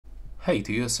Hey,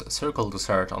 to use circle to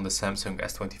search on the Samsung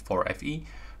S24 FE,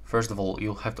 first of all,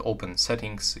 you'll have to open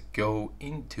Settings, go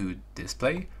into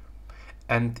Display,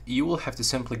 and you will have to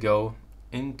simply go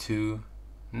into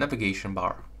Navigation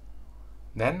bar.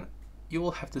 Then you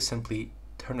will have to simply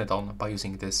turn it on by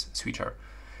using this switcher.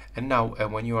 And now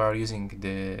when you are using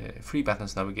the three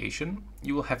buttons navigation,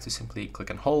 you will have to simply click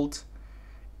and hold.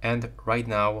 And right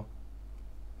now,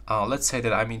 let's say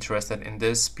that I'm interested in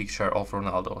this picture of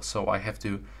Ronaldo, so I have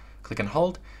to click and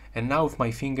hold, and now with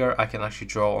my finger I can actually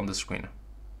draw on the screen.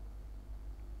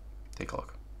 Take a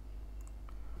look.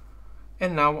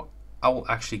 And now I will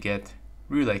actually get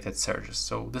related searches.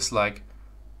 So this is like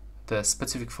the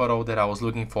specific photo that I was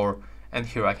looking for, and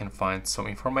here I can find some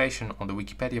information on the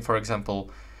Wikipedia, for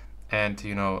example, and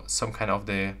some kind of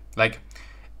the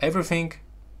everything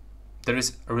that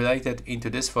is related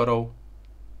into this photo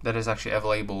that is actually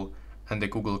available in the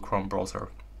Google Chrome browser.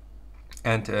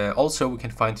 And also we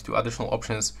can find two additional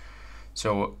options.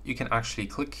 So you can actually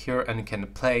click here and you can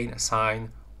play,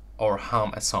 assign, or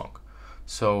hum a song.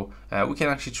 So we can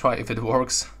actually try if it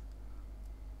works.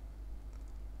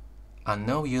 I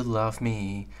know you love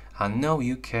me, I know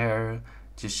you care,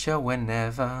 just show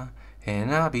whenever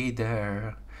and I'll be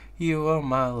there. You are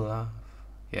my love.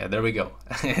 Yeah, there we go.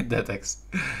 The text,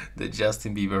 the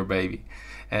Justin Bieber baby.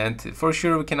 And for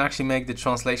sure we can actually make the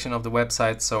translation of the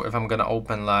website. So if I'm gonna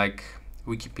open like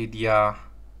Wikipedia,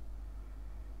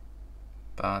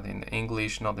 but in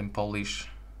English, not in Polish.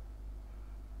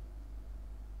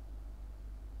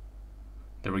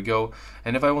 There we go.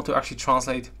 And if I want to actually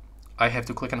translate, I have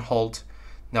to click and hold.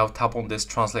 Now tap on this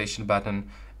translation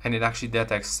button and it actually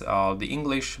detects the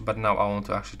English, but now I want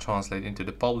to actually translate into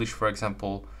the Polish, for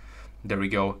example. There we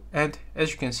go. And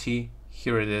as you can see,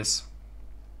 here it is.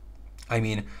 I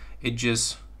mean, it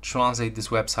just translates this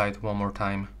website one more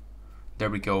time.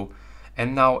 There we go.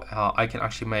 And now I can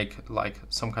actually make like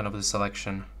some kind of a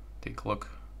selection. Take a look.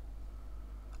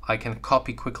 I can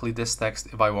copy quickly this text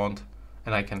if I want,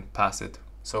 and I can pass it.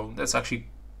 So that's actually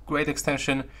great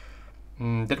extension.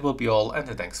 That will be all, and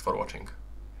thanks for watching.